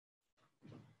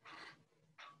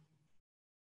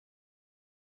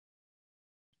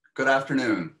Good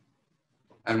afternoon,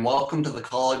 and welcome to the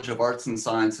College of Arts and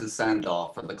Sciences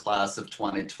send-off for the class of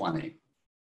 2020.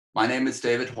 My name is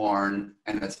David Horn,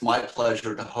 and it's my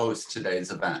pleasure to host today's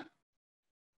event.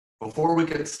 Before we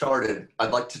get started,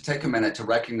 I'd like to take a minute to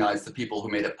recognize the people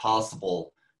who made it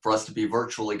possible for us to be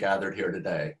virtually gathered here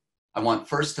today. I want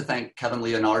first to thank Kevin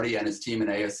Leonardi and his team in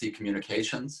ASC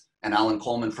Communications and Alan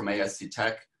Coleman from ASC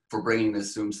Tech for bringing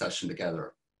this Zoom session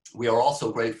together. We are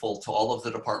also grateful to all of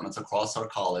the departments across our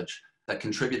college that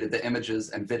contributed the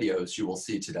images and videos you will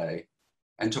see today,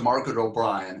 and to Margaret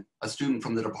O'Brien, a student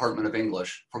from the Department of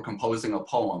English, for composing a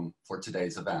poem for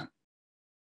today's event.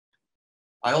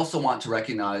 I also want to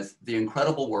recognize the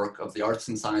incredible work of the Arts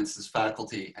and Sciences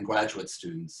faculty and graduate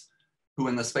students, who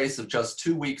in the space of just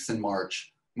 2 weeks in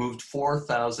March, moved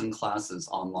 4,000 classes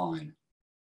online.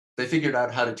 They figured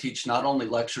out how to teach not only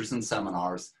lectures and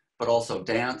seminars, but also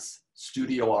dance,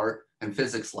 studio art, and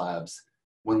physics labs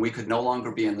when we could no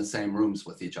longer be in the same rooms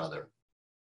with each other.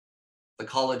 The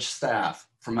college staff,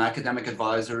 from academic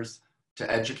advisors to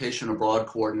education abroad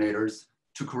coordinators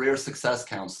to career success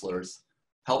counselors,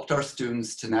 helped our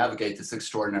students to navigate this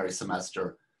extraordinary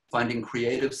semester, finding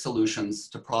creative solutions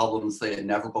to problems they had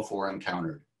never before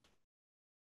encountered.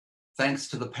 Thanks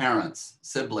to the parents,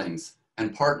 siblings,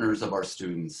 and partners of our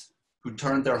students who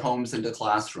turned their homes into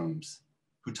classrooms,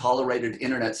 who tolerated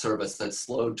internet service that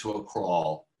slowed to a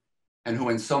crawl, and who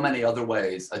in so many other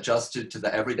ways adjusted to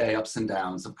the everyday ups and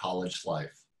downs of college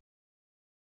life.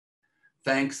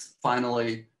 Thanks,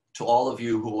 finally, to all of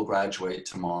you who will graduate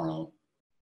tomorrow.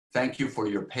 Thank you for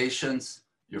your patience,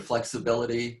 your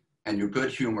flexibility, and your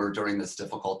good humor during this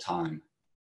difficult time.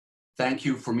 Thank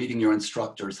you for meeting your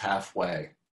instructors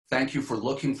halfway. Thank you for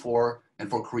looking for and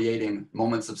for creating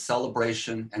moments of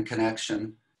celebration and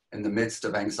connection in the midst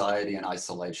of anxiety and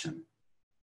isolation.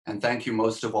 And thank you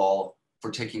most of all for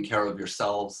taking care of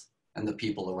yourselves and the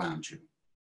people around you.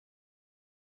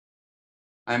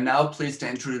 I am now pleased to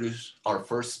introduce our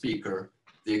first speaker,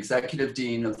 the Executive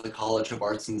Dean of the College of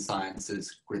Arts and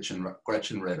Sciences,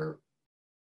 Gretchen Ritter.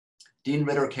 Dean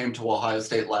Ritter came to Ohio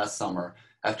State last summer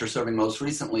after serving most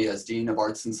recently as Dean of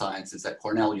Arts and Sciences at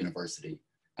Cornell University,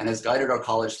 and has guided our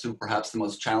college through perhaps the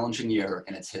most challenging year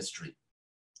in its history.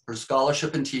 Her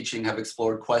scholarship and teaching have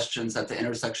explored questions at the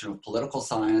intersection of political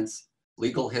science,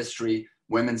 legal history,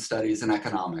 women's studies, and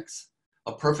economics,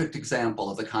 a perfect example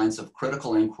of the kinds of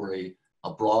critical inquiry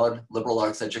a broad liberal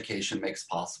arts education makes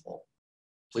possible.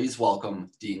 Please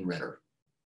welcome Dean Ritter.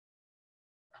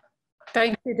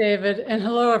 Thank you, David, and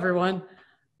hello, everyone.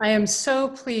 I am so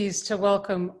pleased to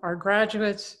welcome our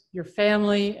graduates, your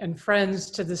family, and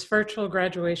friends to this virtual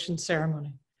graduation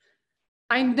ceremony.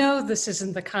 I know this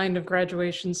isn't the kind of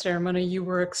graduation ceremony you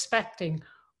were expecting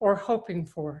or hoping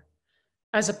for.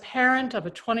 As a parent of a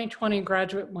 2020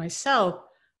 graduate myself,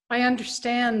 I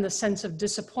understand the sense of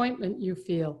disappointment you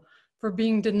feel for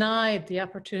being denied the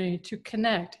opportunity to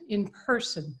connect in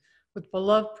person with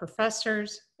beloved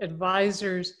professors,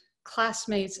 advisors,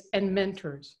 classmates, and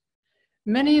mentors.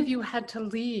 Many of you had to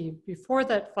leave before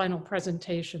that final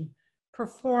presentation,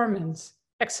 performance,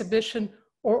 exhibition,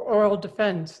 or oral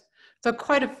defense, though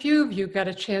quite a few of you got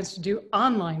a chance to do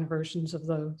online versions of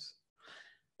those.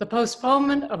 The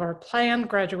postponement of our planned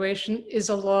graduation is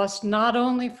a loss not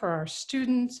only for our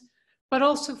students, but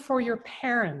also for your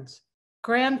parents,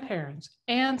 grandparents,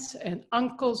 aunts, and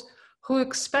uncles who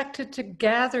expected to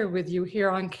gather with you here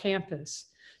on campus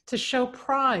to show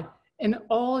pride in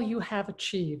all you have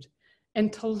achieved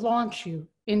and to launch you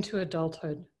into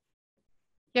adulthood.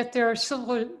 Yet there are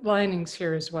silver linings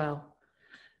here as well.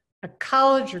 A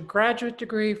college or graduate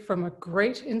degree from a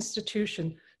great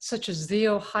institution such as The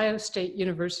Ohio State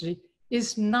University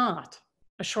is not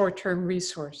a short-term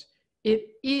resource. It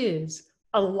is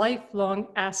a lifelong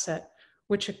asset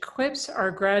which equips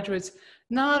our graduates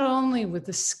not only with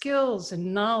the skills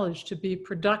and knowledge to be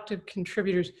productive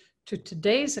contributors to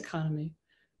today's economy,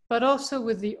 but also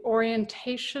with the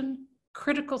orientation,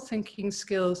 critical thinking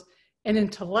skills, and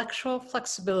intellectual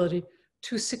flexibility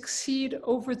to succeed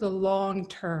over the long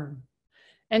term,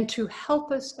 and to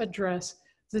help us address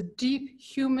the deep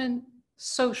human,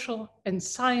 social, and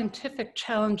scientific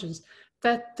challenges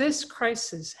that this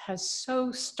crisis has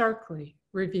so starkly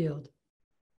revealed.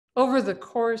 Over the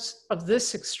course of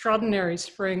this extraordinary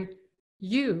spring,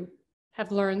 you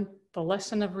have learned the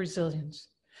lesson of resilience.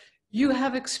 You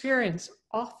have experienced,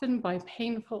 often by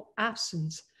painful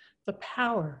absence, the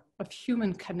power of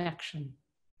human connection.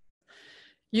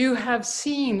 You have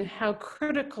seen how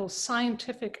critical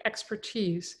scientific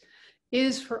expertise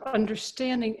is for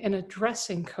understanding and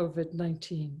addressing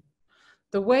COVID-19.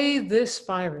 The way this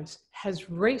virus has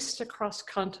raced across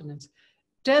continents,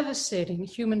 devastating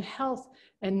human health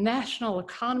and national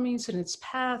economies in its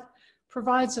path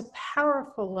provides a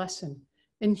powerful lesson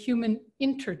in human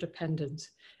interdependence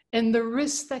and the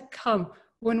risks that come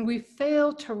when we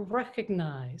fail to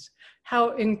recognize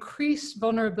how increased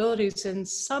vulnerabilities in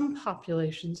some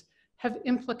populations have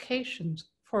implications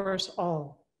for us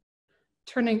all.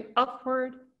 Turning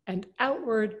upward and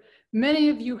outward, many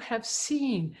of you have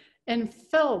seen and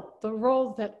felt the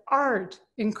role that art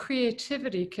and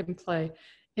creativity can play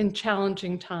in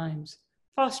challenging times,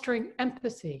 fostering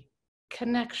empathy,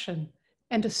 connection,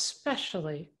 and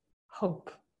especially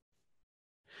hope.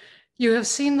 You have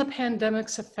seen the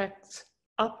pandemic's effects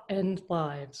upend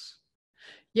lives.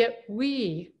 Yet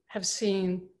we have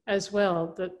seen as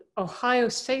well that Ohio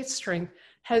State's strength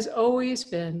has always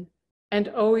been and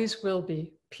always will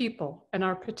be people and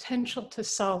our potential to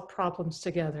solve problems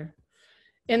together.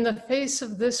 In the face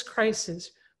of this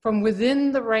crisis, from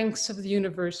within the ranks of the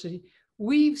university,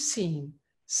 we've seen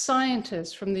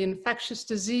scientists from the Infectious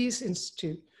Disease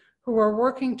Institute who are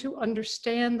working to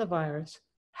understand the virus,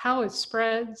 how it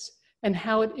spreads, and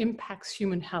how it impacts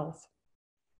human health.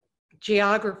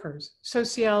 Geographers,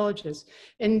 sociologists,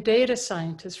 and data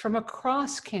scientists from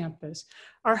across campus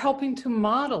are helping to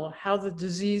model how the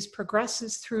disease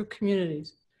progresses through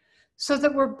communities so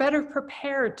that we're better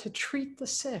prepared to treat the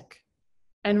sick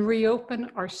and reopen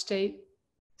our state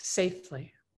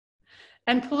safely.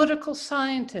 And political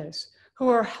scientists who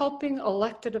are helping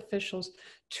elected officials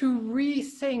to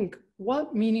rethink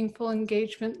what meaningful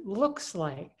engagement looks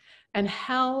like and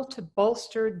how to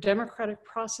bolster democratic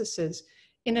processes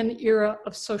in an era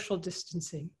of social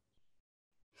distancing.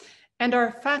 And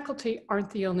our faculty aren't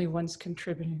the only ones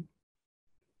contributing.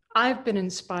 I've been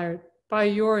inspired by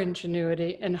your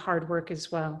ingenuity and hard work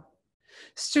as well.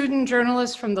 Student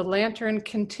journalists from the Lantern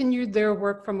continued their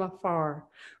work from afar,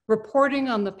 reporting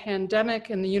on the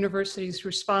pandemic and the university's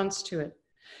response to it.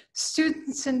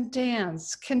 Students in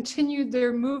dance continued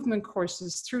their movement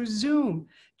courses through Zoom,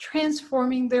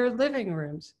 transforming their living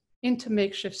rooms into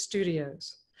makeshift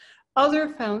studios.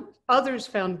 Others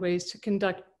found ways to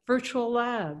conduct virtual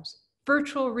labs,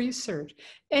 virtual research,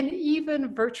 and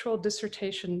even virtual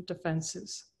dissertation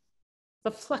defenses.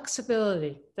 The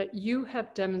flexibility that you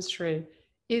have demonstrated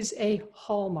is a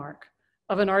hallmark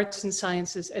of an arts and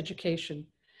sciences education,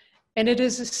 and it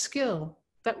is a skill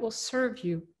that will serve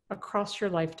you across your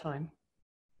lifetime.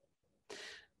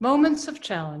 Moments of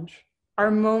challenge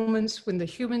are moments when the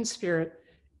human spirit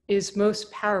is most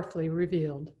powerfully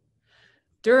revealed.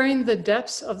 During the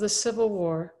depths of the Civil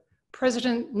War,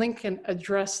 President Lincoln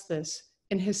addressed this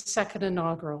in his second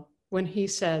inaugural when he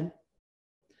said,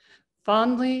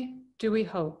 "Fondly do we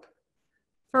hope,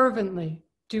 fervently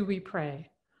do we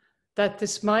pray, that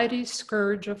this mighty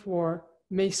scourge of war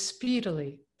may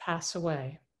speedily pass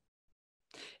away."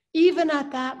 Even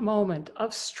at that moment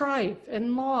of strife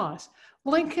and loss,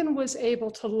 Lincoln was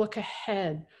able to look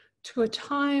ahead to a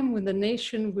time when the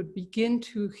nation would begin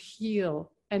to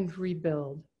heal and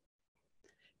rebuild.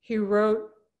 He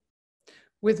wrote,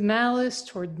 "With malice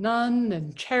toward none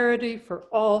and charity for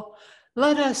all,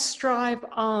 let us strive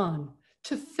on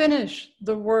to finish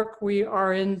the work we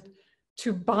are in,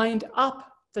 to bind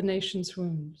up the nation's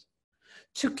wounds,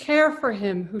 to care for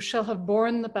him who shall have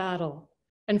borne the battle,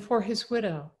 and for his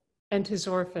widow and his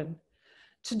orphan,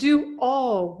 to do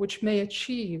all which may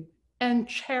achieve and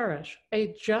cherish a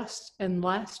just and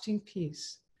lasting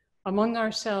peace among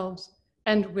ourselves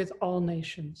and with all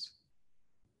nations."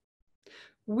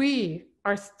 We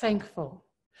are thankful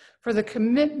for the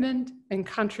commitment and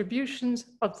contributions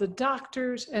of the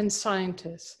doctors and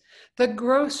scientists, the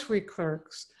grocery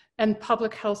clerks and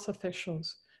public health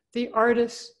officials, the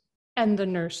artists and the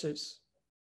nurses.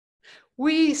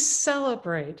 We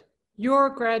celebrate your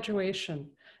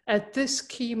graduation at this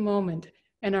key moment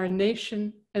in our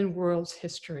nation and world's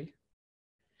history.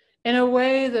 In a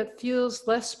way that feels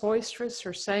less boisterous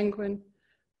or sanguine,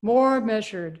 more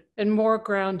measured and more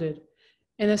grounded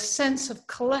in a sense of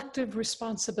collective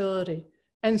responsibility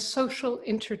and social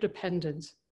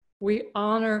interdependence, we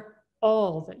honor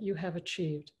all that you have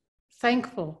achieved,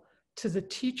 thankful to the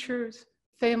teachers,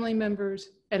 family members,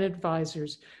 and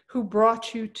advisors who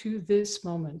brought you to this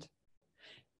moment,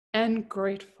 and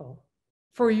grateful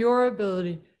for your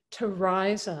ability to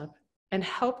rise up and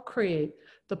help create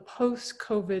the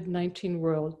post-COVID-19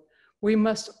 world we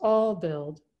must all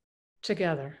build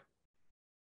together.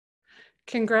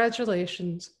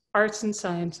 Congratulations, Arts and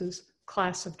Sciences,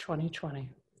 Class of 2020.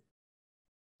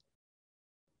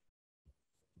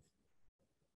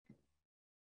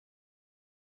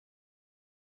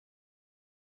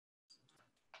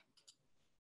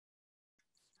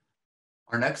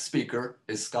 Our next speaker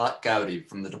is Scott Gaudi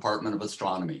from the Department of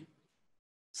Astronomy.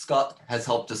 Scott has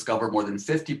helped discover more than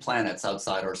 50 planets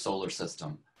outside our solar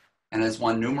system and has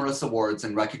won numerous awards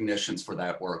and recognitions for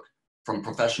that work from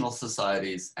professional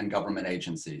societies and government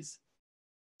agencies.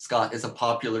 Scott is a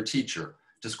popular teacher,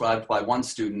 described by one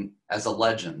student as a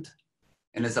legend,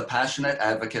 and is a passionate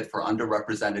advocate for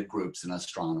underrepresented groups in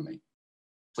astronomy.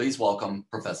 Please welcome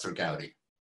Professor Gaudi.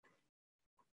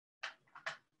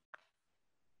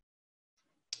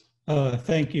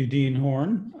 Thank you, Dean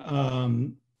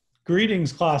Horn.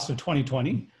 Greetings, class of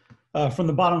 2020. From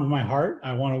the bottom of my heart,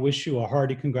 I want to wish you a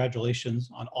hearty congratulations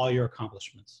on all your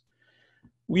accomplishments.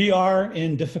 We are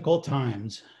in difficult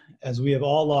times as we have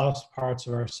all lost parts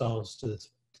of ourselves to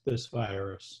this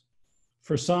virus.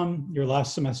 For some, your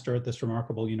last semester at this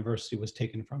remarkable university was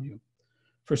taken from you.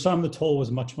 For some, the toll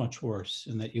was much, much worse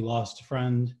in that you lost a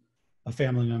friend, a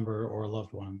family member, or a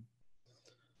loved one.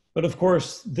 But of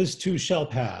course, this too shall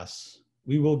pass.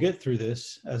 We will get through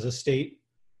this as a state,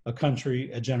 a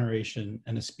country, a generation,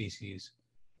 and a species.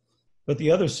 But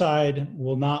the other side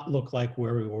will not look like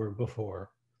where we were before.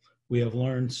 We have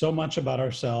learned so much about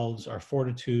ourselves, our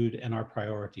fortitude, and our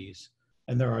priorities,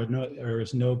 and there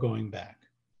is no going back.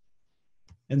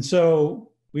 And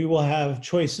so we will have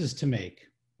choices to make.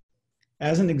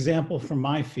 As an example from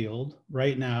my field,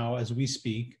 right now, as we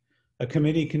speak, a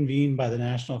committee convened by the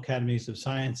National Academies of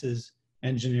Sciences,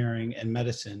 Engineering, and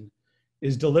Medicine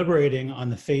is deliberating on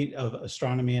the fate of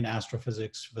astronomy and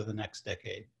astrophysics for the next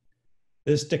decade.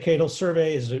 This decadal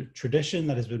survey is a tradition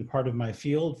that has been part of my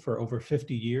field for over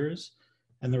 50 years,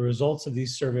 and the results of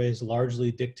these surveys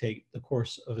largely dictate the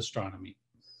course of astronomy.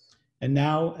 And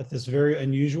now, at this very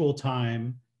unusual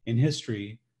time in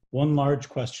history, one large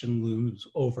question looms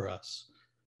over us.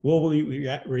 Will we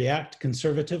react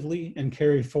conservatively and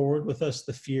carry forward with us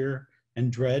the fear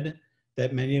and dread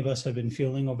that many of us have been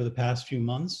feeling over the past few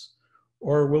months?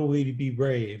 Or will we be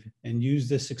brave and use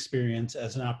this experience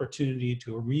as an opportunity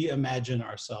to reimagine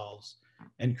ourselves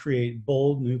and create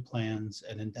bold new plans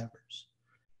and endeavors?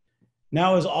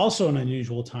 Now is also an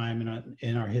unusual time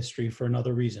in our history for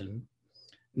another reason.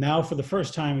 Now, for the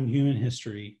first time in human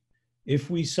history, if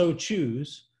we so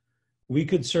choose, we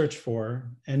could search for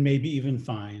and maybe even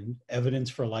find evidence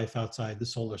for life outside the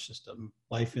solar system,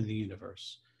 life in the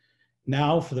universe.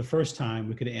 Now, for the first time,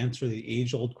 we could answer the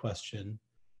age-old question,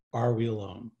 are we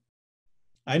alone?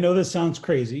 I know this sounds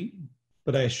crazy,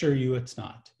 but I assure you it's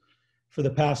not. For the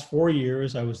past 4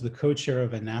 years, I was the co-chair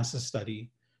of a NASA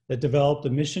study that developed a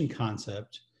mission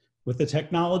concept with the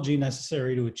technology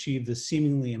necessary to achieve the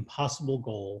seemingly impossible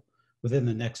goal within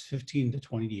the next 15 to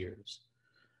 20 years.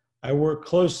 I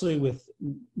work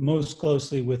most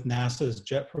closely with NASA's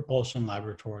Jet Propulsion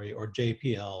Laboratory, or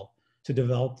JPL, to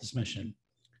develop this mission.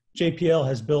 JPL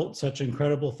has built such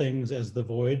incredible things as the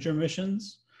Voyager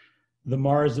missions, the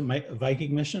Mars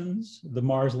Viking missions, the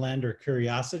Mars Lander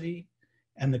Curiosity,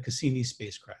 and the Cassini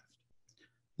spacecraft.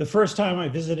 The first time I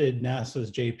visited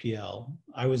NASA's JPL,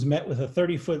 I was met with a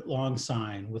 30-foot long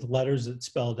sign with letters that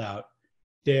spelled out,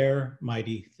 "Dare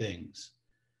Mighty Things."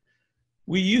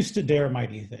 We used to dare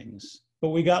mighty things, but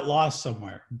we got lost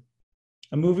somewhere.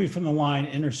 A movie from the line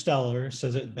Interstellar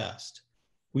says it best.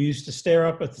 We used to stare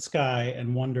up at the sky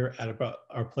and wonder about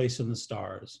our place in the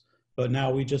stars, but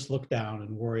now we just look down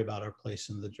and worry about our place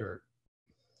in the dirt.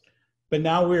 But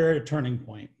now we're at a turning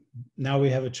point. Now we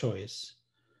have a choice.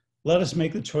 Let us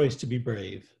make the choice to be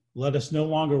brave. Let us no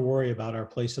longer worry about our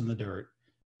place in the dirt.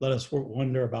 Let us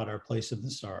wonder about our place in the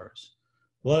stars.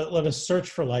 Let us search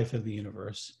for life in the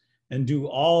universe and do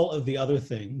all of the other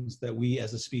things that we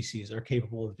as a species are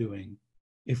capable of doing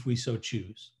if we so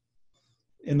choose.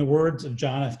 In the words of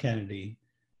John F. Kennedy,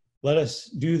 let us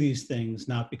do these things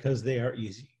not because they are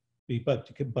easy,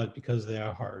 but because they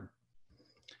are hard.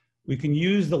 We can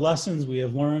use the lessons we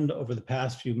have learned over the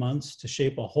past few months to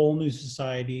shape a whole new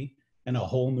society and a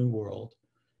whole new world.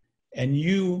 And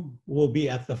you will be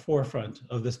at the forefront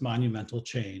of this monumental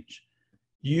change.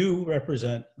 You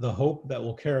represent the hope that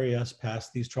will carry us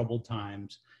past these troubled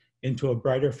times into a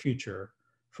brighter future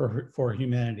for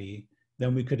humanity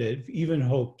than we could have even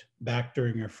hoped back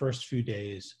during your first few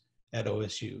days at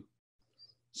OSU.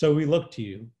 So we look to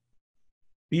you.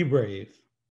 Be brave,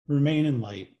 remain in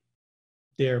light,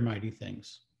 dare mighty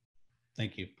things.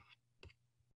 Thank you.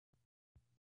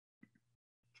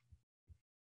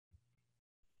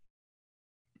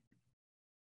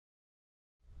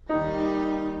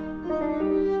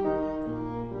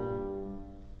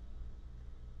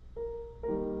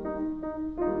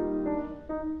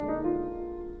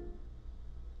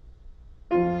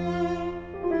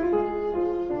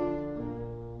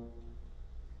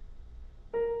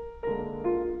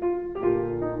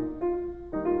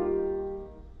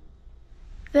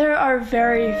 There are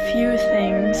very few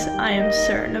things I am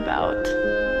certain about.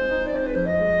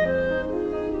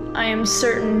 I am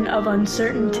certain of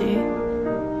uncertainty.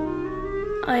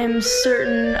 I am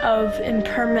certain of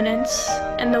impermanence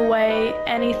and the way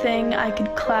anything I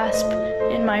could clasp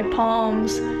in my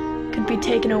palms could be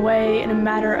taken away in a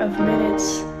matter of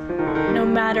minutes, no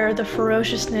matter the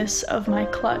ferociousness of my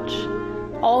clutch.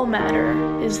 All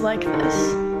matter is like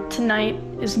this. Tonight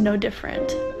is no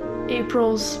different.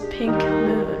 April's pink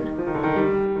moon.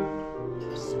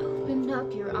 Just open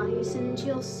up your eyes and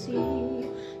you'll see,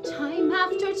 time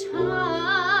after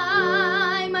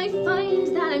time, I find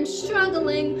that I'm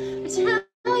struggling to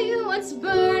tell you what's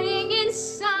burning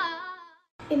inside.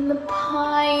 In the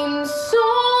pine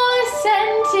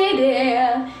soil-scented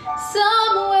air,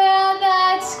 somewhere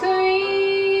that's green.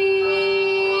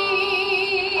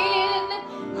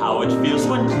 How it feels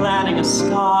when planning a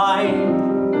sky.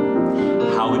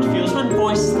 How it feels when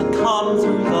voices that come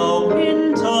through the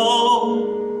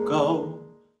window go.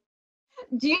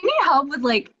 Do you need help with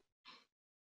like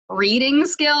reading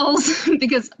skills?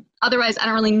 Because otherwise I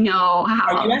don't really know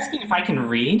how. Are you asking if I can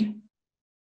read?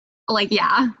 Like,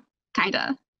 yeah,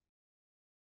 kinda.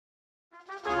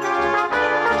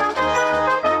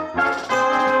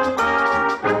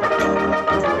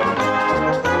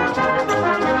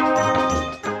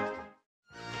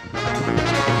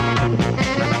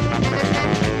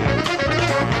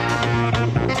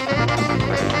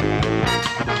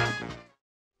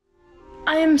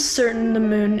 I am certain the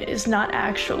moon is not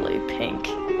actually pink,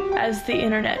 as the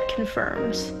internet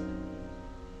confirms.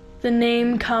 The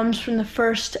name comes from the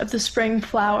first of the spring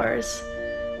flowers,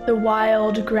 the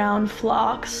wild ground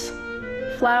phlox,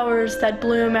 flowers that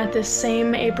bloom at this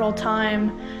same April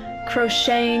time,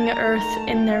 crocheting earth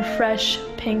in their fresh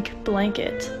pink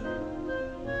blanket.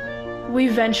 We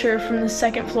venture from the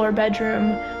second floor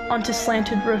bedroom onto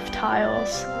slanted roof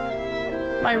tiles.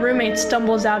 My roommate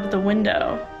stumbles out of the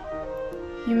window.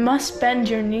 You must bend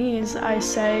your knees, I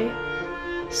say,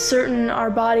 certain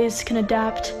our bodies can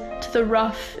adapt to the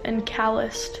rough and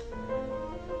calloused.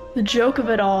 The joke of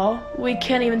it all, we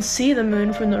can't even see the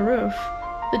moon from the roof.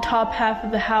 The top half of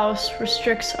the house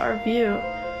restricts our view.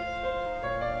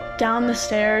 Down the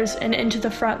stairs and into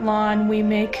the front lawn, we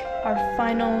make our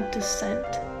final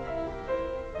descent.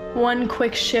 One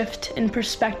quick shift in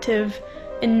perspective,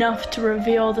 enough to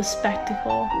reveal the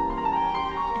spectacle.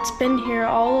 It's been here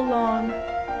all along.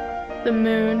 The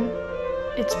moon,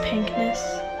 its pinkness,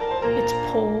 its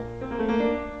pull.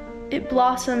 It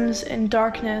blossoms in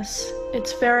darkness,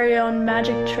 its very own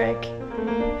magic trick,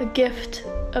 a gift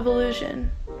of illusion.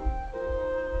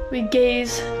 We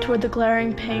gaze toward the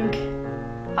glaring pink,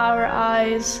 our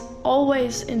eyes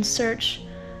always in search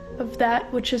of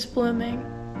that which is blooming.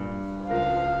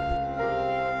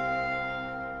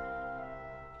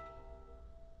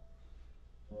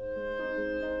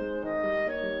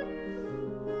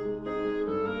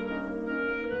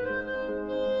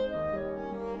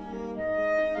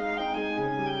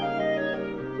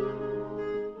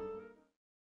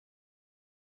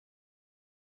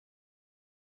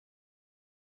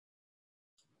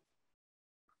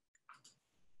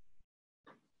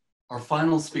 Our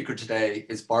final speaker today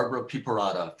is Barbara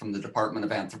Piperata from the Department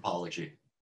of Anthropology.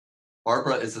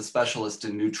 Barbara is a specialist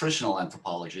in nutritional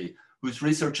anthropology whose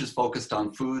research is focused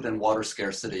on food and water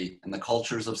scarcity in the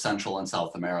cultures of Central and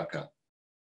South America.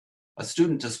 A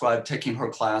student described taking her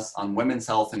class on women's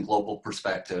health and global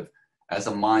perspective as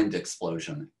a mind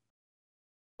explosion.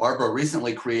 Barbara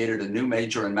recently created a new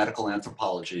major in medical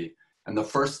anthropology, and the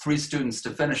first 3 students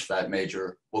to finish that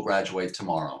major will graduate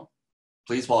tomorrow.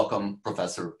 Please welcome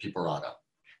Professor Piperata.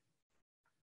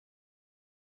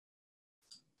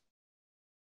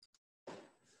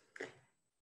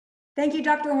 Thank you,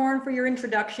 Dr. Horn, for your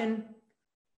introduction.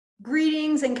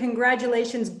 Greetings and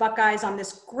congratulations, Buckeyes, on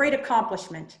this great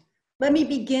accomplishment. Let me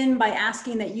begin by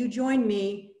asking that you join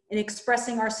me in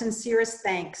expressing our sincerest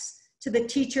thanks to the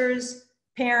teachers,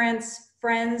 parents,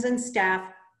 friends, and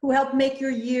staff who helped make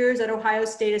your years at Ohio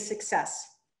State a success.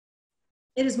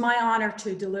 It is my honor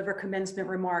to deliver commencement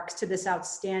remarks to this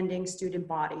outstanding student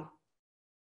body.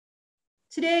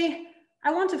 Today,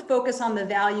 I want to focus on the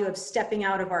value of stepping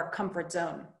out of our comfort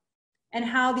zone and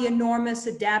how the enormous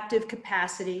adaptive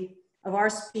capacity of our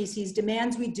species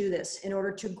demands we do this in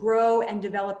order to grow and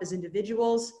develop as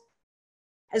individuals,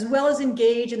 as well as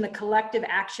engage in the collective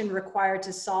action required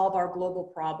to solve our global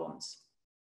problems.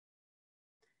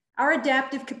 Our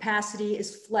adaptive capacity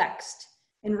is flexed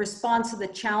in response to the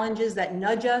challenges that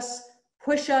nudge us,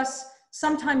 push us,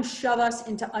 sometimes shove us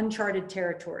into uncharted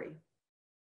territory.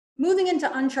 Moving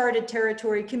into uncharted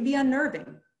territory can be unnerving.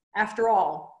 After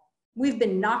all, we've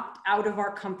been knocked out of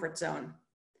our comfort zone.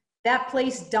 That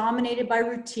place dominated by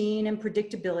routine and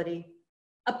predictability,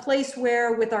 a place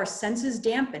where, with our senses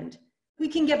dampened, we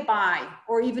can get by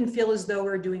or even feel as though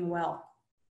we're doing well.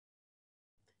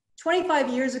 25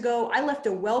 years ago, I left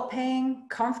a well-paying,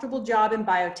 comfortable job in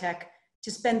biotech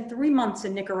to spend 3 months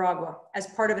in Nicaragua as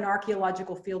part of an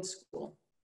archaeological field school.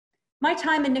 My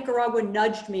time in Nicaragua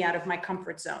nudged me out of my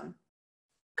comfort zone.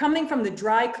 Coming from the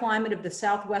dry climate of the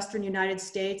southwestern United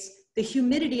States, the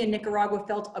humidity in Nicaragua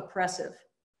felt oppressive.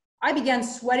 I began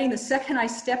sweating the second I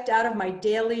stepped out of my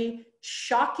daily,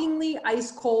 shockingly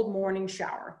ice-cold morning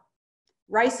shower.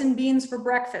 Rice and beans for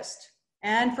breakfast,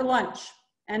 and for lunch,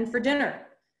 and for dinner.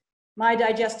 My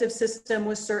digestive system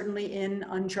was certainly in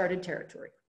uncharted territory.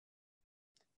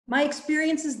 My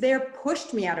experiences there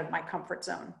pushed me out of my comfort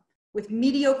zone. With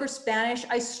mediocre Spanish,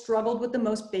 I struggled with the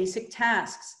most basic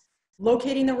tasks,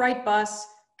 locating the right bus,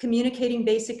 communicating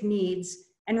basic needs,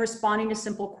 and responding to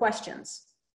simple questions.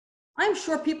 I'm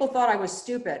sure people thought I was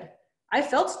stupid. I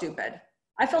felt stupid.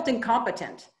 I felt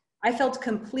incompetent. I felt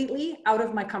completely out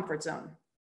of my comfort zone.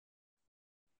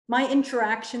 My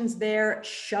interactions there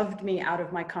shoved me out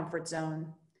of my comfort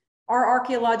zone. Our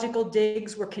archaeological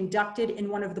digs were conducted in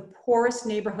one of the poorest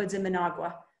neighborhoods in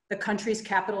Managua, the country's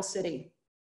capital city.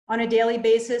 On a daily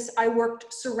basis, I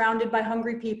worked surrounded by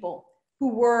hungry people who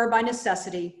were, by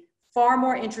necessity, far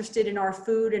more interested in our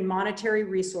food and monetary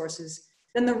resources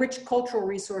than the rich cultural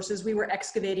resources we were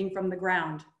excavating from the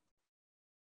ground.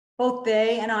 Both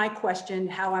they and I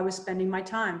questioned how I was spending my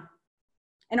time.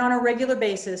 And on a regular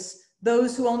basis,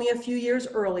 those who only a few years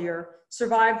earlier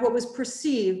survived what was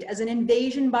perceived as an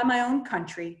invasion by my own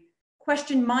country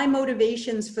questioned my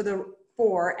motivations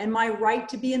for and my right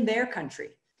to be in their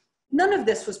country. None of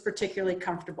this was particularly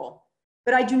comfortable,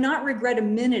 but I do not regret a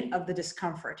minute of the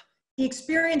discomfort. The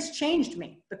experience changed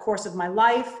me, the course of my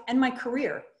life and my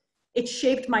career. It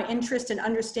shaped my interest in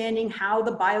understanding how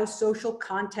the biosocial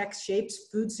context shapes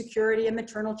food security and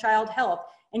maternal child health,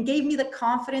 and gave me the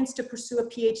confidence to pursue a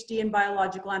PhD in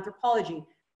biological anthropology,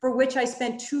 for which I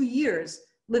spent 2 years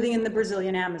living in the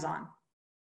Brazilian Amazon.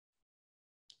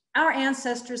 Our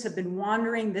ancestors have been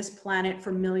wandering this planet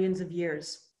for millions of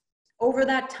years. Over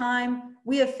that time,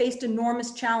 we have faced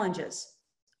enormous challenges.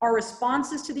 Our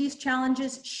responses to these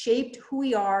challenges shaped who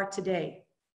we are today.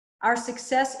 Our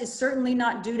success is certainly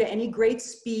not due to any great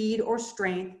speed or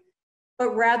strength,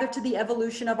 but rather to the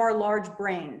evolution of our large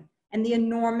brain and the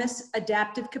enormous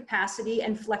adaptive capacity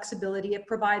and flexibility it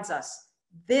provides us.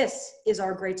 This is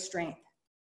our great strength.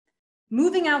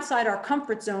 Moving outside our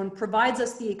comfort zone provides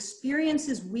us the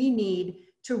experiences we need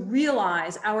to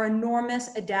realize our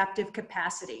enormous adaptive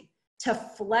capacity, to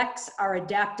flex our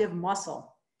adaptive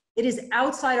muscle. It is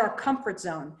outside our comfort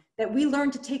zone that we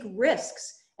learn to take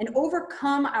risks and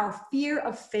overcome our fear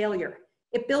of failure.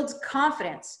 It builds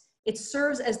confidence. It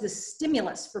serves as the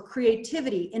stimulus for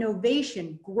creativity,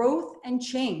 innovation, growth, and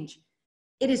change.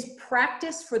 It is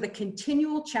practice for the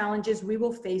continual challenges we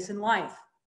will face in life.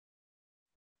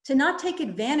 To not take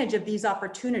advantage of these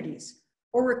opportunities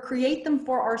or recreate them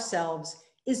for ourselves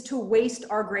is to waste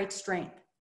our great strength.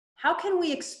 How can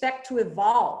we expect to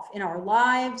evolve in our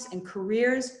lives and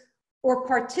careers or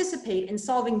participate in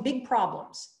solving big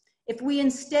problems if we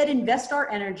instead invest our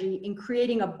energy in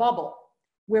creating a bubble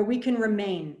where we can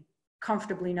remain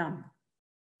comfortably numb?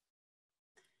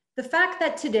 The fact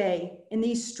that today, in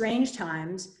these strange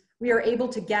times, we are able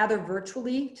to gather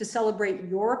virtually to celebrate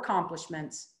your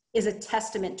accomplishments is a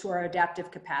testament to our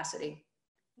adaptive capacity.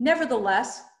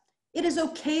 Nevertheless, it is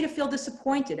okay to feel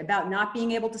disappointed about not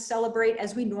being able to celebrate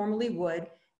as we normally would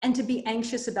and to be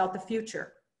anxious about the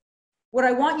future. What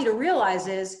I want you to realize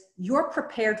is you're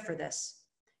prepared for this.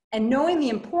 And knowing the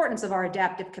importance of our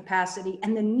adaptive capacity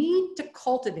and the need to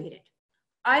cultivate it,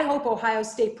 I hope Ohio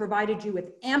State provided you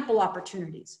with ample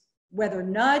opportunities, whether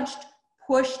nudged,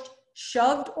 pushed,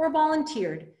 shoved, or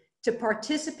volunteered, to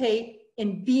participate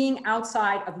in being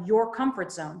outside of your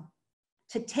comfort zone,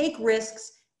 to take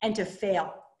risks and to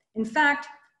fail. In fact,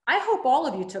 I hope all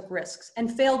of you took risks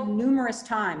and failed numerous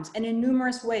times and in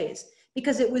numerous ways,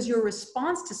 because it was your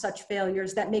response to such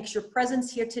failures that makes your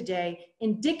presence here today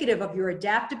indicative of your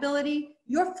adaptability,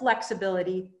 your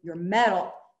flexibility, your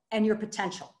mettle, and your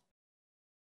potential.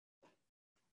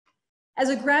 As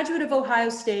a graduate of Ohio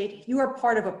State, you are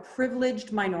part of a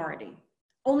privileged minority.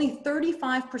 Only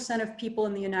 35% of people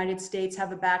in the United States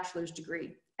have a bachelor's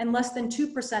degree, and less than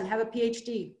 2% have a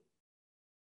PhD.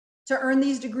 To earn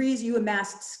these degrees, you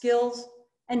amassed skills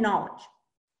and knowledge.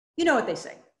 You know what they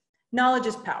say, knowledge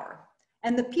is power.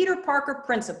 And the Peter Parker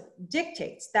principle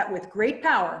dictates that with great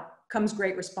power comes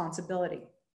great responsibility.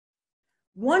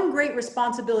 One great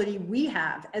responsibility we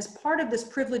have as part of this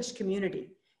privileged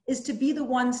community is to be the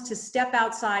ones to step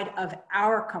outside of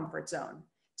our comfort zone,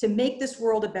 to make this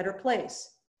world a better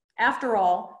place. After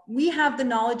all, we have the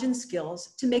knowledge and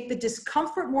skills to make the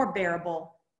discomfort more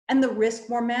bearable and the risk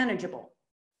more manageable.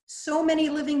 So many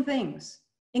living things,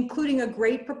 including a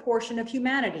great proportion of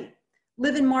humanity,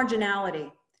 live in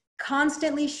marginality,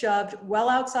 constantly shoved well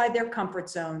outside their comfort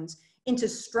zones into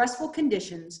stressful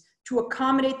conditions to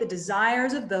accommodate the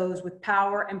desires of those with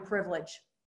power and privilege.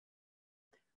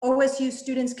 OSU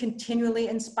students continually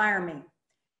inspire me.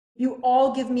 You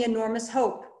all give me enormous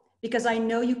hope because I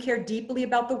know you care deeply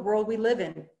about the world we live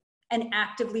in and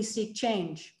actively seek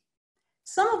change.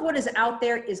 Some of what is out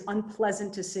there is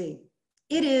unpleasant to see.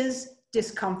 It is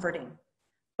discomforting.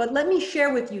 But let me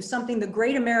share with you something the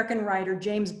great American writer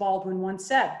James Baldwin once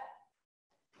said.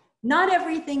 Not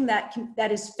everything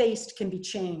that is faced can be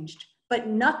changed, but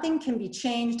nothing can be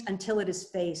changed until it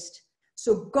is faced.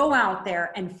 So go out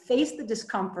there and face the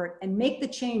discomfort and make the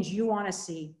change you want to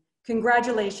see.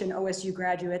 Congratulations, OSU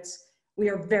graduates. We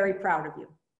are very proud of you.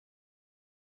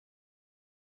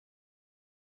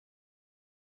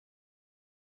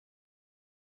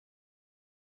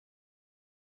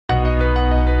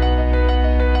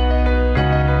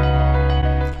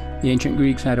 The ancient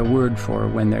Greeks had a word for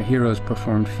when their heroes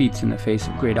performed feats in the face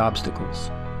of great obstacles.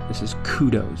 This is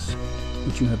kudos,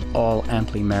 which you have all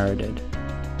amply merited.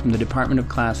 From the Department of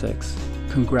Classics,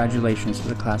 congratulations to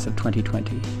the class of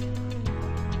 2020.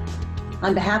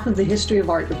 On behalf of the History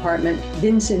of Art Department,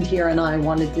 Vincent here and I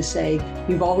wanted to say,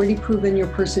 you've already proven your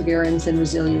perseverance and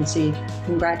resiliency.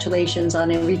 Congratulations on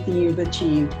everything you've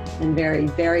achieved, and very,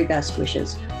 very best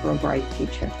wishes for a bright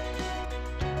future.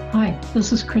 Hi,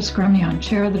 this is Chris Gremion,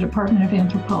 Chair of the Department of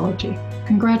Anthropology.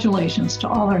 Congratulations to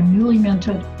all our newly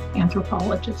minted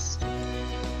anthropologists.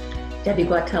 Debbie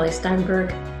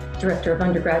Guatelli-Steinberg, Director of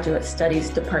Undergraduate Studies,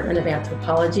 Department of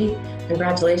Anthropology.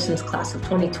 Congratulations, class of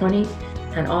 2020,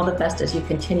 and all the best as you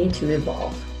continue to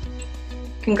evolve.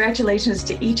 Congratulations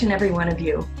to each and every one of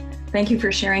you. Thank you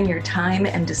for sharing your time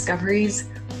and discoveries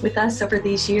with us over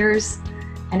these years.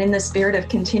 And in the spirit of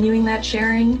continuing that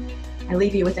sharing, I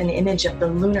leave you with an image of the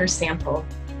lunar sample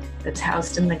that's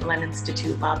housed in the Glenn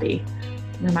Institute lobby.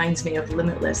 It reminds me of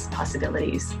limitless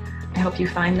possibilities. I hope you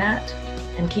find that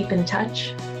and keep in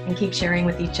touch and keep sharing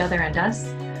with each other and us.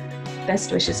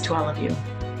 Best wishes to all of you.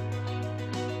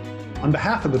 On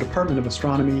behalf of the Department of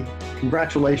Astronomy,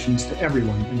 congratulations to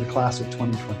everyone in the class of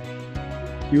 2020.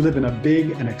 You live in a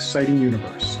big and exciting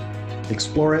universe.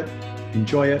 Explore it,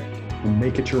 enjoy it, and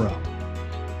make it your own.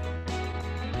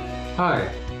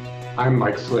 Hi, I'm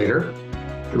Mike Slater,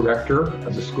 Director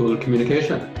of the School of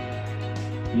Communication.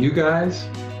 You guys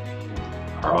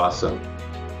are awesome.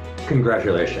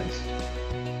 Congratulations.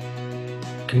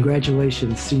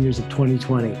 Congratulations, seniors of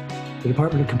 2020. The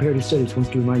Department of Comparative Studies wants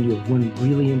to remind you of one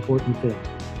really important thing.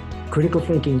 Critical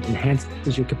thinking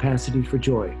enhances your capacity for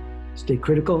joy. Stay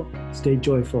critical, stay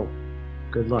joyful.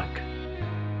 Good luck.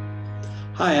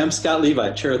 Hi, I'm Scott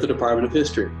Levi, Chair of the Department of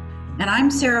History. And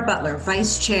I'm Sarah Butler,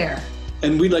 Vice Chair.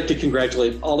 And we'd like to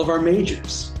congratulate all of our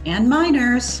majors. And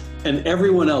minors. And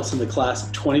everyone else in the class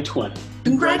of 2020.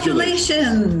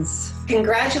 Congratulations.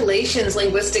 Congratulations,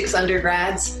 linguistics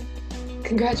undergrads.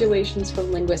 Congratulations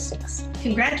from linguistics.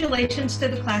 Congratulations to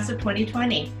the class of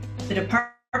 2020. The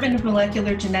Department of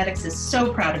Molecular Genetics is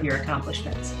so proud of your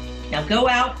accomplishments. Now go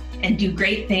out and do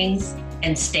great things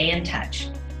and stay in touch.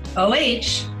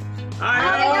 OH.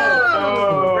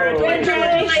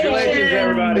 Congratulations,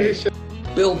 everybody.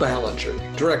 Bill Ballinger,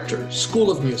 Director,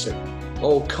 School of Music.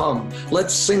 Oh, come,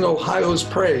 let's sing Ohio's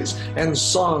praise and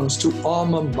songs to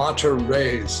alma mater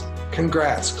raise.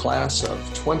 Congrats, class of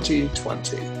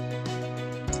 2020.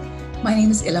 My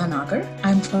name is Ila Nagar.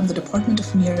 I'm from the Department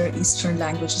of Near Eastern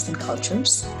Languages and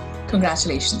Cultures.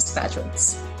 Congratulations,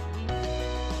 graduates.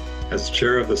 As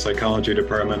chair of the psychology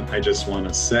department, I just want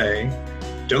to say,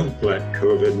 don't let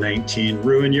COVID-19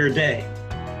 ruin your day.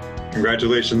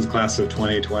 Congratulations, class of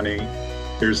 2020.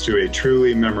 Here's to a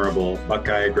truly memorable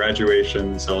Buckeye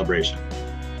graduation celebration.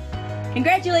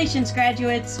 Congratulations,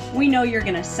 graduates. We know you're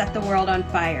going to set the world on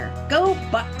fire. Go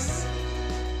Bucks!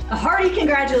 A hearty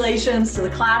congratulations to the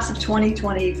class of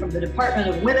 2020 from the Department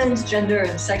of Women's, Gender,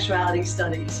 and Sexuality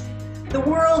Studies. The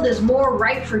world is more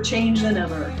ripe for change than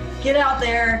ever. Get out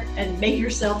there and make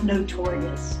yourself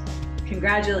notorious.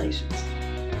 Congratulations.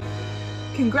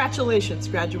 Congratulations,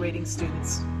 graduating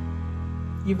students.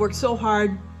 You've worked so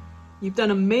hard. You've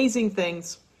done amazing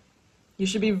things. You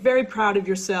should be very proud of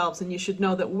yourselves, and you should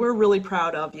know that we're really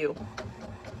proud of you.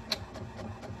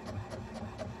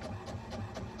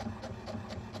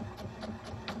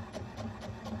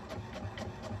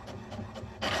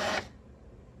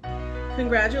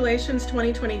 Congratulations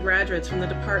 2020 graduates from the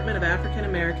Department of African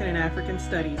American and African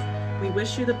Studies. We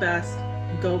wish you the best.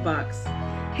 Go Bucks.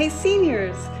 Hey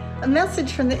seniors, a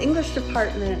message from the English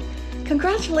department.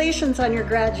 Congratulations on your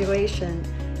graduation.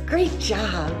 Great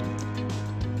job.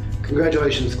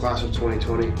 Congratulations, class of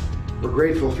 2020. We're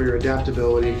grateful for your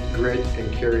adaptability, grit,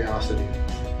 and curiosity.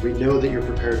 We know that you're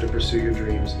prepared to pursue your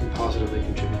dreams and positively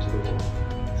contribute to the world.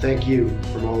 Thank you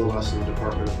from all of us in the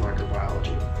Department of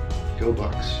Microbiology. Go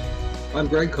Bucks. I'm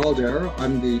Greg Caldera.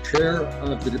 I'm the chair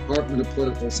of the Department of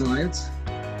Political Science.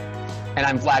 And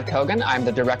I'm Vlad Kogan. I'm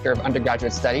the Director of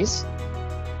Undergraduate Studies.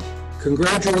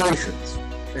 Congratulations,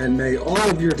 and may all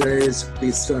of your days be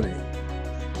sunny.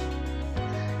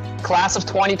 Class of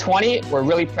 2020, we're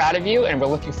really proud of you, and we're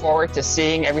looking forward to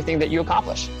seeing everything that you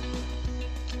accomplish.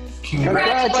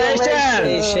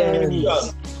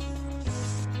 Congratulations!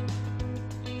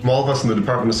 From all of us in the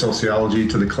Department of Sociology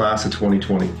to the class of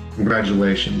 2020,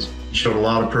 congratulations. You showed a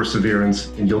lot of perseverance,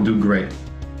 and you'll do great.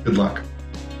 Good luck.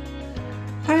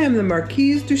 I am the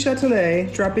Marquise du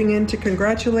Châtelet, dropping in to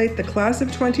congratulate the class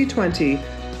of 2020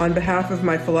 on behalf of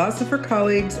my philosopher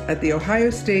colleagues at The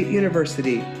Ohio State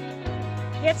University.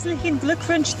 Herzlichen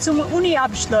Glückwunsch zum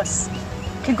Uni-Abschluss.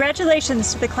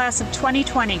 Congratulations to the class of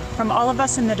 2020 from all of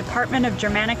us in the Department of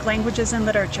Germanic Languages and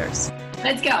Literatures.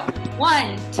 Let's go.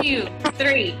 1, 2,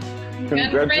 3.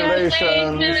 Congratulations.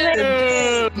 1,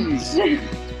 2,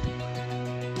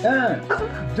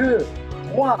 3.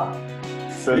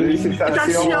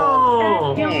 Félicitations.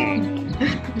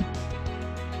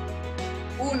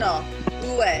 1,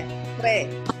 2, 3.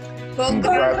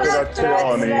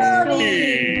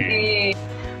 Congratulations.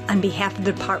 On behalf of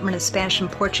the Department of Spanish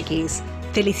and Portuguese,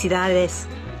 felicidades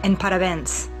and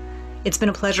parabéns. It's been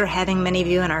a pleasure having many of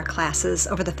you in our classes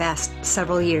over the past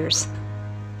several years.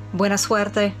 Buena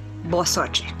suerte, boa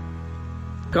sorte.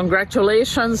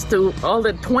 Congratulations to all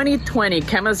the 2020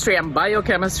 chemistry and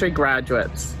biochemistry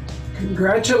graduates.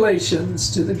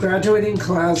 Congratulations to the graduating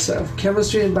class of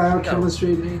chemistry and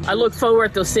biochemistry. I look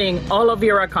forward to seeing all of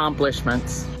your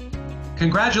accomplishments.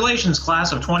 Congratulations,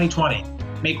 class of 2020.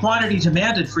 May quantity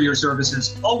demanded for your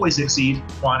services always exceed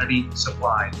quantity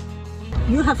supplied.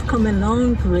 You have come a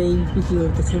long way with your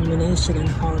determination and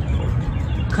hard work.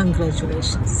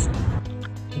 Congratulations.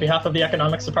 On behalf of the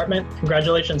Economics Department,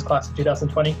 congratulations, class of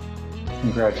 2020.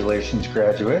 Congratulations,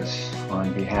 graduates.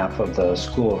 On behalf of the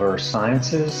School of Earth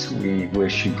Sciences, we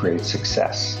wish you great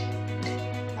success.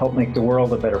 Help make the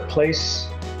world a better place.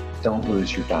 Don't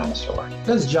lose your dinosaur.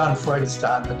 This is John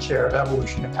Freudenstadt, the Chair of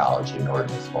Evolution Ecology and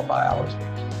Organismal Biology.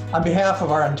 On behalf of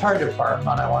our entire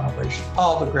department, I want to wish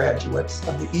all the graduates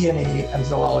of the E&E and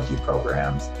zoology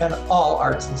programs and all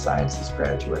arts and sciences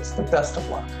graduates the best of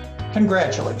luck.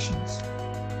 Congratulations.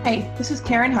 Hey, this is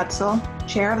Karen Hutzel,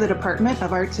 Chair of the Department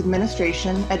of Arts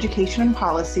Administration, Education and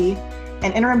Policy,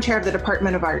 and Interim Chair of the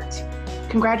Department of Arts.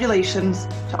 Congratulations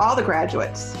to all the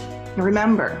graduates. And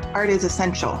remember, art is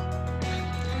essential.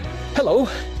 Hello,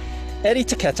 Eddie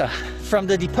Taketa from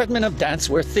the Department of Dance,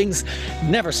 where things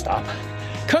never stop.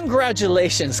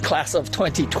 Congratulations, class of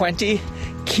 2020.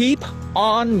 Keep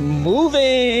on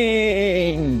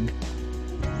moving.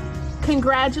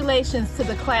 Congratulations to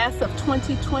the class of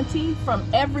 2020 from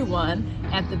everyone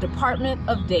at the Department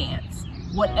of Dance.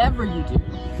 Whatever you do,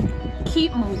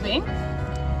 keep moving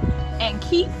and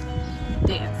keep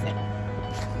dancing.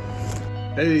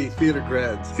 Hey, theater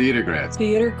grads. Theater grads.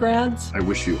 Theater grads. I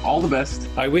wish you all the best.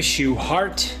 I wish you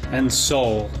heart and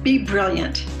soul. Be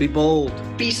brilliant. Be bold.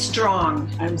 Be strong.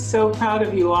 I'm so proud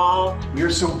of you all. We are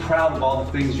so proud of all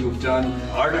the things you've done,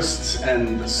 artists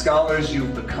and the scholars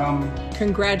you've become.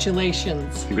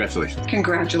 Congratulations. Congratulations.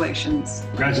 Congratulations.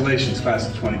 Congratulations, class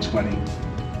of 2020.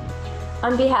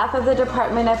 On behalf of the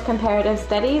Department of Comparative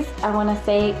Studies, I want to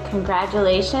say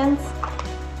congratulations.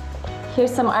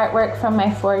 Here's some artwork from my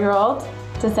 4-year-old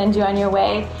to send you on your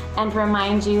way and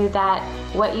remind you that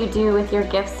what you do with your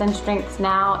gifts and strengths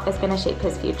now is going to shape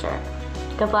his future.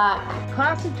 Good luck.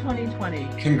 Class of 2020.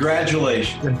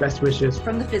 Congratulations. And best wishes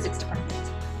from the Physics Department.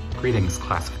 Greetings,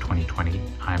 class of 2020.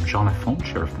 I'm Jonathan,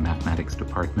 Chair of the Mathematics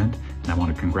Department, and I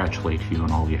want to congratulate you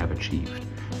on all you have achieved.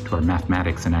 To our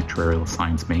mathematics and actuarial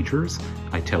science majors,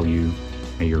 I tell you,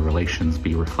 may your relations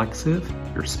be reflexive,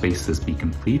 your spaces be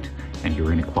complete, and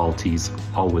your inequalities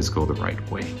always go the right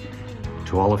way.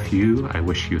 To all of you, I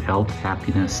wish you health,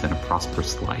 happiness, and a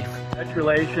prosperous life.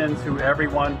 Congratulations to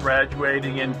everyone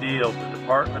graduating in DEAL, the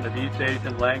Department of East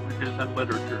Asian Languages and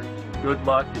Literature. Good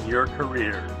luck in your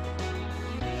careers.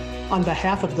 On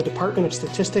behalf of the Department of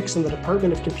Statistics and the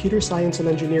Department of Computer Science and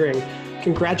Engineering,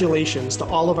 congratulations to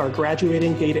all of our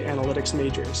graduating data analytics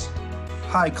majors.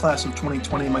 Hi, class of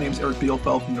 2020. My name is Eric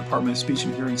Bielfeld from the Department of Speech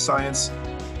and Hearing Science.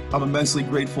 I'm immensely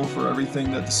grateful for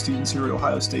everything that the students here at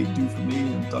Ohio State do for me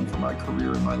and done for my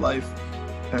career and my life.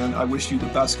 And I wish you the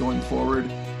best going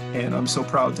forward. And I'm so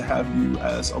proud to have you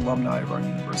as alumni of our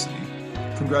university.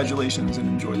 Congratulations and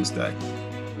enjoy this day.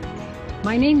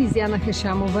 My name is Yana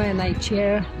Hashamova and I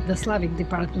chair the Slavic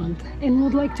department and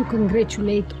would like to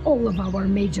congratulate all of our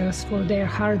majors for their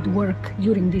hard work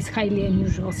during this highly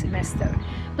unusual semester,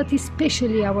 but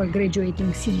especially our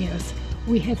graduating seniors.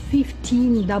 We have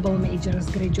 15 double majors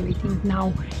graduating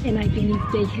now, and I believe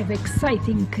they have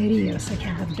exciting careers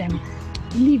ahead of them,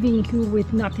 leaving you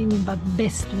with nothing but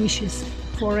best wishes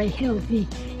for a healthy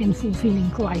and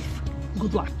fulfilling life.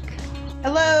 Good luck.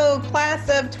 Hello, class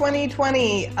of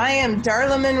 2020. I am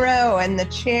Darla Monroe and the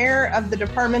chair of the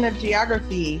Department of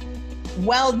Geography.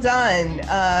 Well done.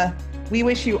 We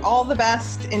wish you all the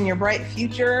best in your bright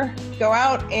future. Go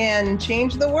out and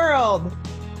change the world.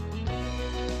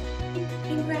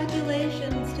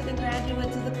 Congratulations to the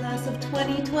graduates of the class of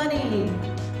 2020.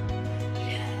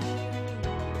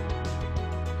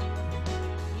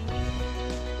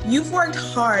 You've worked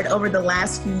hard over the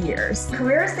last few years.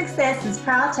 Career Success is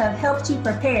proud to have helped you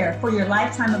prepare for your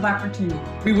lifetime of opportunity.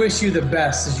 We wish you the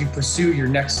best as you pursue your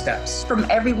next steps. From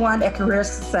everyone at Career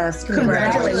Success,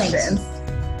 congratulations.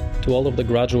 To all of the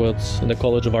graduates in the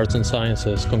College of Arts and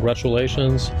Sciences,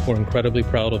 congratulations. We're incredibly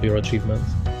proud of your achievements.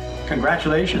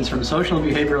 Congratulations from Social and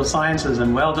Behavioral Sciences,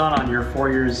 and well done on your 4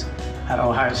 years at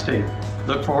Ohio State.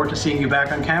 Look forward to seeing you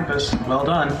back on campus. Well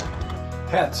done.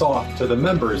 Hats off to the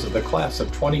members of the class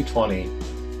of 2020.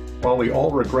 While we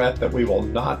all regret that we will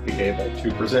not be able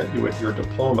to present you with your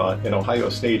diploma in Ohio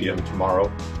Stadium tomorrow,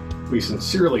 we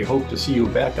sincerely hope to see you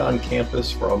back on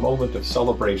campus for a moment of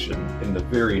celebration in the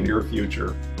very near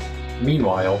future.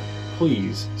 Meanwhile,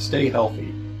 please stay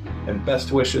healthy, and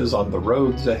best wishes on the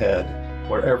roads ahead,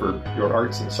 wherever your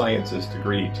arts and sciences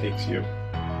degree takes you.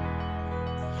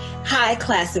 Hi,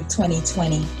 class of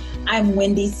 2020. I'm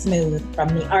Wendy Smooth from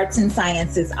the Arts and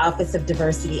Sciences Office of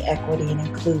Diversity, Equity, and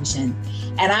Inclusion.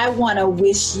 And I want to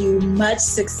wish you much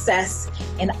success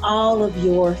in all of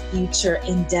your future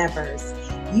endeavors.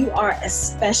 You are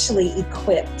especially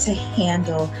equipped to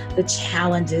handle the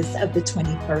challenges of the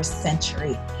 21st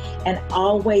century. And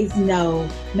always know,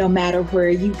 no matter where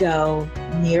you go,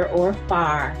 near or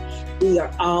far, we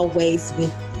are always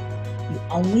with you. You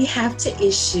only have to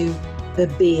issue the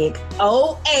big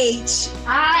OHIO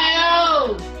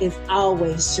is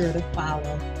always sure to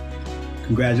follow.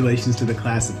 Congratulations to the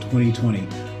class of 2020.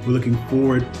 We're looking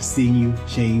forward to seeing you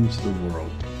change the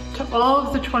world. To all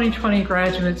of the 2020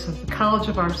 graduates of the College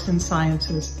of Arts and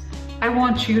Sciences, I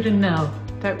want you to know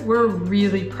that we're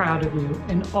really proud of you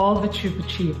and all that you've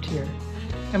achieved here.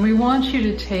 And we want you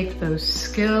to take those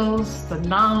skills, the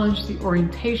knowledge, the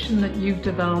orientation that you've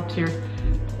developed here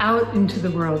out into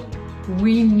the world.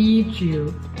 We need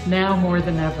you now more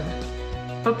than ever.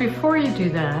 But before you do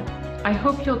that, I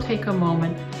hope you'll take a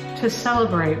moment to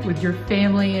celebrate with your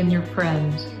family and your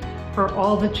friends for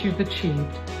all that you've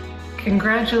achieved.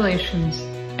 Congratulations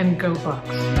and go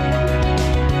Bucks.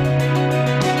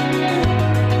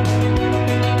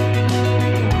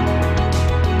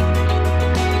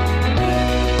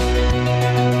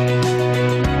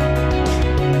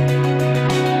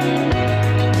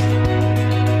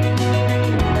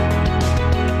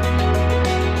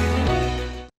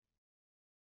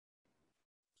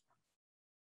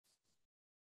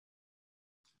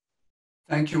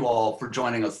 Thank you all for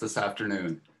joining us this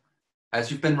afternoon. As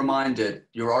you've been reminded,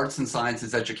 your arts and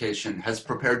sciences education has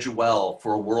prepared you well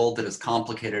for a world that is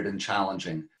complicated and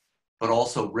challenging, but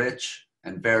also rich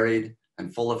and varied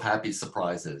and full of happy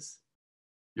surprises.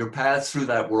 Your paths through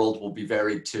that world will be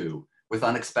varied too, with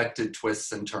unexpected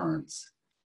twists and turns.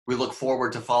 We look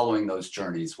forward to following those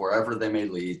journeys wherever they may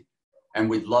lead, and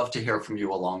we'd love to hear from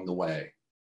you along the way.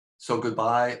 So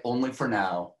goodbye only for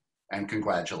now, and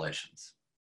congratulations.